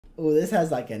Oh, this has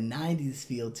like a 90s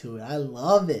feel to it. I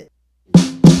love it.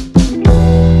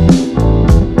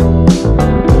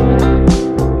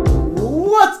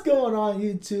 What's going on,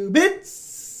 YouTube?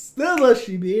 It's the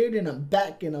Bushy Beard, and I'm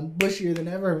back, and I'm bushier than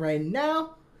ever. Right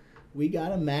now, we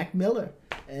got a Mac Miller.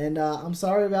 And I'm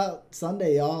sorry about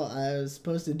Sunday, y'all. I was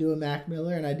supposed to do a Mac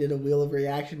Miller, and I did a Wheel of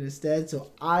Reaction instead, so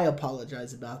I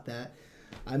apologize about that.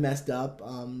 I messed up.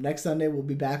 Next Sunday, we'll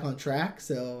be back on track,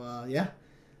 so yeah.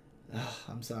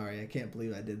 I'm sorry. I can't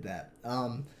believe I did that.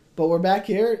 But we're back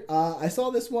here. I saw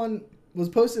this one was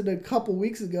posted a couple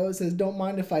weeks ago. It says, "Don't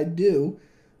mind if I do."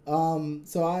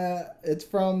 It's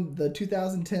from the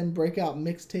 2010 Breakout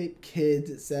Mixtape Kids,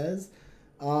 it says.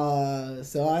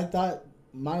 So I thought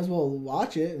might as well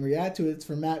watch it and react to it. It's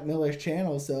from Mac Miller's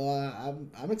channel, so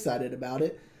I'm excited about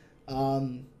it.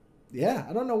 Yeah,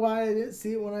 I don't know why I didn't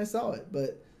see it when I saw it,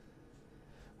 but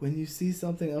when you see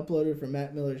something uploaded from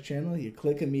Mac Miller's channel, you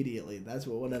click immediately. That's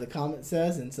what one of the comments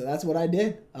says, and so that's what I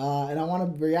did. And I want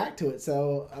to react to it,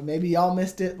 so maybe y'all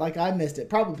missed it like I missed it.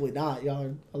 Probably not. Y'all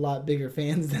are a lot bigger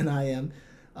fans than I am.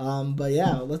 But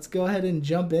yeah, let's go ahead and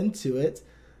jump into it.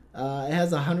 It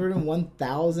has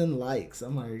 101,000 likes.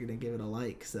 I'm already going to give it a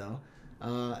like. So,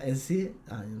 and see it,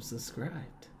 I am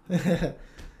subscribed.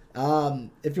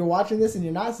 If you're watching this and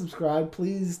you're not subscribed,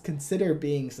 please consider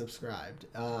being subscribed.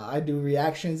 I do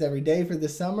reactions every day for the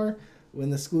summer. When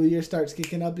the school year starts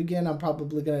kicking up again, I'm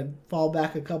probably going to fall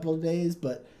back a couple of days,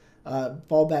 but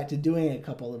fall back to doing a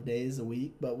couple of days a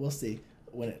week, but we'll see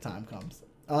when it time comes.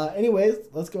 Anyways,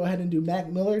 let's go ahead and do Mac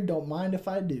Miller. Don't mind if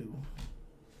I do.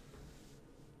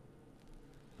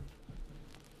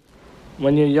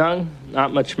 When you're young,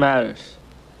 not much matters.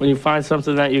 When you find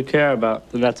something that you care about,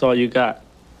 then that's all you got.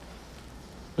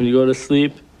 When you go to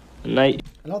sleep at night...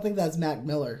 I don't think that's Mac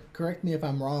Miller. Correct me if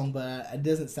I'm wrong, but it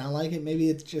doesn't sound like it. Maybe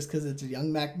it's just because it's a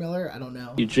young Mac Miller. I don't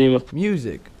know. You dream of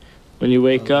music. When you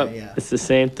wake up, yeah. It's the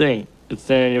same thing. It's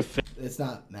there in your face. It's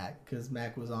not Mac, because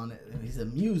Mac was on it. He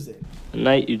said music. At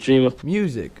night, you dream of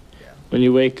music. Yeah. When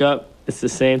you wake up, it's the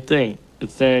same thing.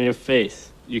 It's there in your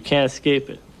face. You can't escape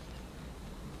it.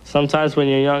 Sometimes when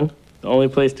you're young, the only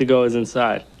place to go is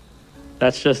inside.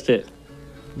 That's just it.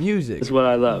 Music is what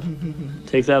I love.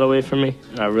 Take that away from me,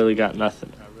 and I really got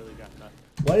nothing.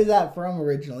 What is that from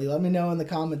originally? Let me know in the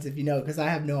comments if you know, because I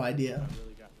have no idea.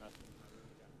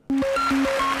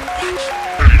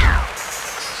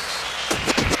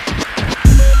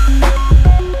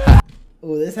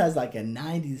 Oh, this has like a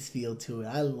 90s feel to it.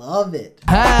 I love it.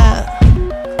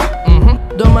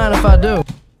 Don't mind if I do.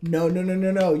 No.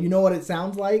 You know what it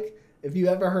sounds like? If you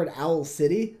ever heard Owl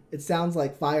City, it sounds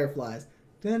like Fireflies.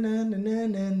 With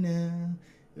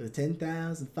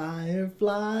 10,000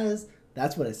 fireflies.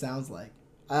 That's what it sounds like.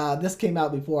 This came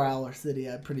out before Owl City.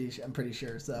 I'm pretty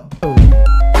sure. So.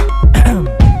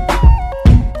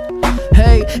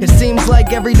 Hey, it seems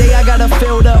like every day I got a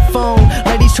filled up phone.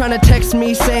 Ladies trying to text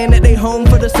me saying that they home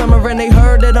for the summer and they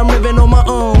heard that I'm living on my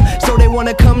own. So they want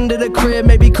to come to the crib,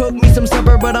 maybe cook me some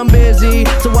supper, but I'm busy,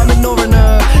 so I'm ignoring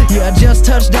her. Yeah, I just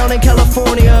touched down in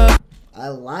California. I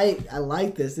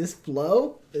like this. This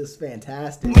flow is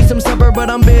fantastic. Me some supper, but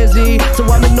I'm busy, so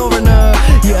I'm ignoring her.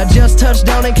 Yeah, I just touched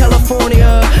down in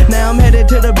California. Now I'm headed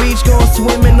to the beach, going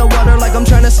swim in the water like I'm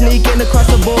trying to sneak in across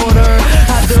the border.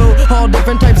 I do all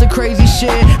different types of crazy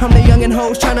shit. I'm the youngin'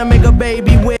 host trying to make a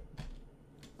baby with.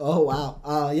 Oh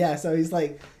wow. Yeah. So he's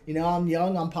like, you know, I'm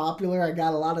young, I'm popular, I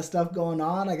got a lot of stuff going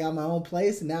on, I got my own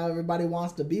place, and now everybody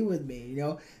wants to be with me. You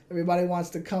know, everybody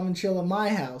wants to come and chill at my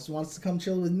house, wants to come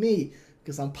chill with me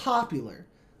because I'm popular.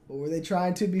 What were they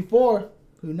trying to before?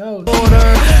 Who knows?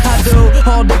 I do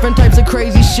all different types of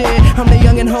crazy shit. I'm the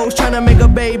youngin' host trying to make a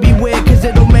baby with, cause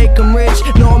it'll make them rich.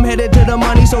 No, I'm headed to the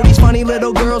money, so these funny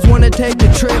little girls wanna take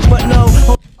the trip, but no.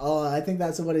 Oh, I think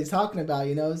that's what he's talking about,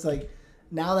 you know? It's like,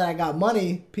 now that I got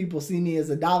money, people see me as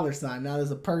a dollar sign, not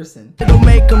as a person. It'll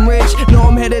make them rich. No,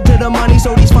 I'm headed to the money,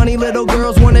 so these funny little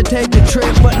girls wanna take the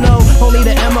trip, but no, only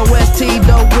the MOST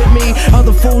dope with me.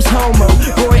 Other fools homo,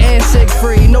 Roy and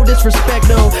Siegfried. No disrespect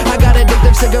though, I got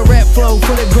addictive cigarette flow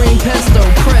for the green pesto,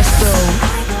 presto.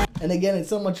 And again, it's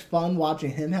so much fun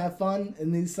watching him have fun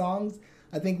in these songs.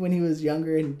 I think when he was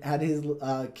younger and had his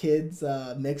kids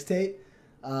mixtape,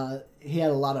 he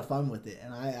had a lot of fun with it,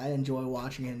 and I enjoy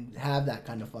watching him have that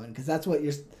kind of fun, because that's what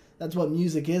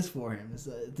music is for him. It's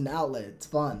an outlet. It's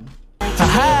fun.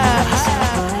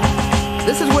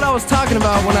 This is what I was talking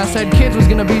about when I said kids was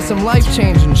gonna be some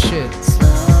life-changing shit.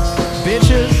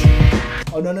 Bitches.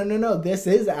 Oh no! This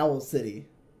is Owl City.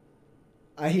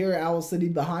 I hear Owl City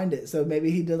behind it, so maybe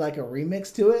he did like a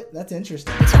remix to it. That's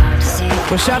interesting.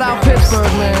 Well, shout out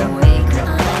Pittsburgh, man.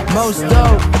 Most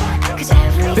dope.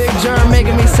 Big Germ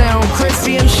making me sound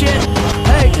crispy and shit.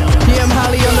 Hey, yeah, I'm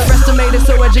highly underestimated,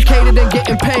 so educated and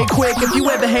getting paid quick. If you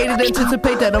ever hated,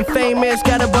 anticipate that I'm famous.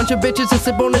 Got a bunch of bitches to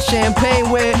sip on the champagne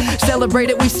with. Celebrate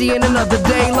it, we see in another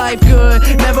day. Life good,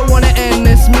 never wanna end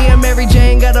this. Me and Mary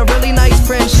Jane got a really nice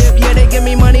friendship. Yeah, they give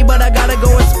me money, but I gotta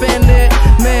go and spend it.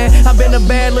 Man, I've been a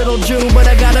bad little Jew, but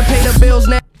I gotta pay the bills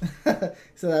now.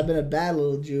 So I've been a bad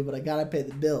little Jew, but I gotta pay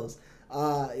the bills.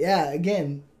 Yeah,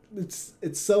 again, it's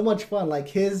so much fun. Like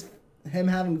him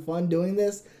having fun doing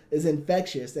this is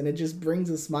infectious, and it just brings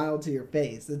a smile to your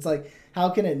face. It's like, how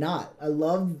can it not? I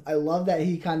love that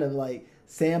he kind of like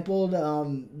sampled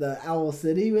the Owl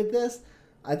City with this.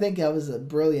 I think that was a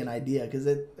brilliant idea, because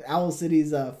Owl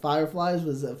City's Fireflies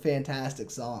was a fantastic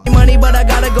song. Money, but I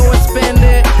gotta go and spend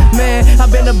it. Man,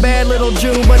 I've been a bad little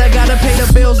Jew, but I gotta pay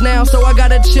the bills now, so I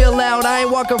gotta chill out. I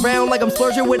ain't walk around like I'm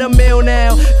splurging with a meal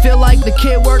now. Feel like the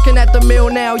kid working at the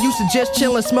mill now. Used to just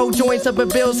chill and smoke joints up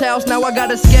at Bill's house. Now I got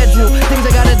a schedule, things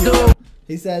I gotta do.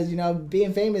 He says, you know,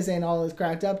 being famous ain't all it's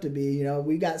cracked up to be. You know,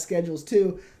 we got schedules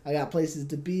too. I got places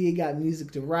to be, got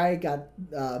music to write, got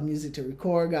music to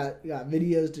record, got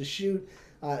videos to shoot.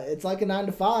 It's like a 9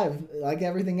 to 5, like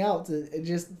everything else. It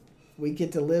just, we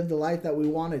get to live the life that we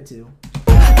wanted to.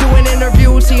 Doing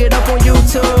interviews, see it up on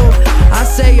YouTube. I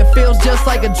say it feels just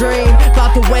like a dream.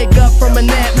 About to wake up from a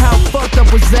nap. How fucked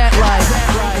up was that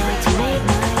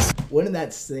like? Wouldn't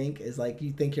that stink? Is like,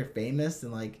 you think you're famous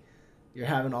and like you're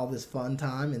having all this fun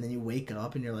time, and then you wake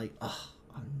up and you're like, oh,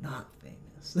 I'm not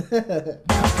famous.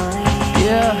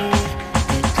 Yeah.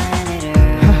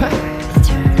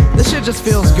 This shit just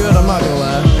feels good, I'm not gonna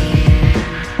lie.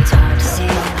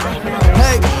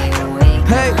 Hey,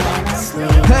 hey,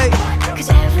 hey.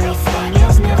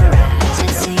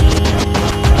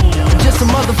 Just some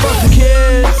motherfucking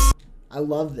kids. I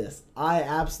love this. I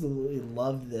absolutely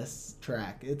love this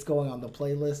track. It's going on the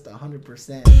playlist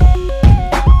 100%.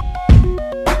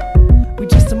 We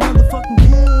just a motherfucking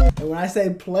kid. And when I say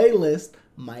playlist,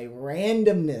 my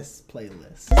randomness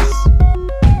playlist.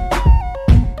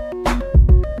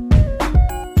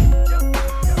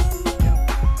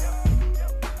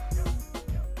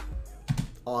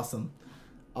 Awesome.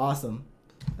 Awesome.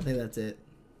 I think that's it.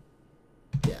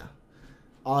 Yeah.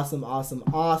 Awesome, awesome,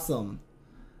 awesome.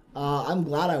 I'm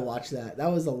glad I watched that.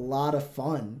 That was a lot of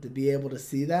fun to be able to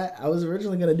see that. I was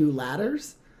originally going to do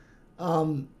ladders.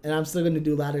 And I'm still going to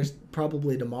do ladders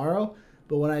probably tomorrow.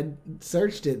 But when I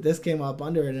searched it, this came up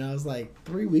under it. And I was like,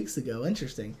 3 weeks ago.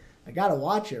 Interesting. I got to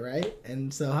watch it, right?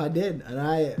 And so I did. And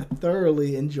I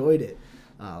thoroughly enjoyed it.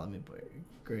 Let me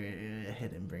go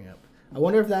ahead and bring up. I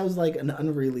wonder if that was like an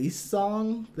unreleased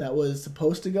song that was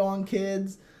supposed to go on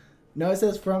Kids. No, it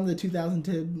says from the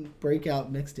 2010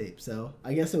 Breakout mixtape. So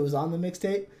I guess it was on the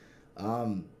mixtape.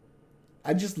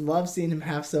 I just love seeing him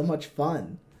have so much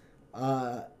fun.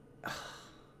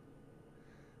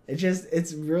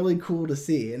 It's really cool to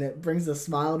see, and it brings a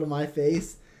smile to my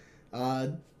face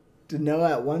to know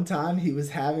at one time he was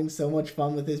having so much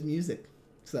fun with his music.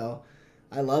 So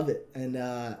I love it, and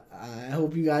I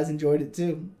hope you guys enjoyed it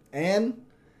too. And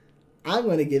I'm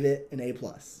going to give it an A+.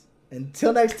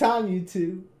 Until next time, you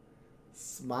two,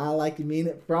 smile like you mean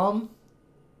it from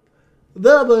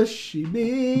the Bushy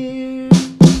Beard.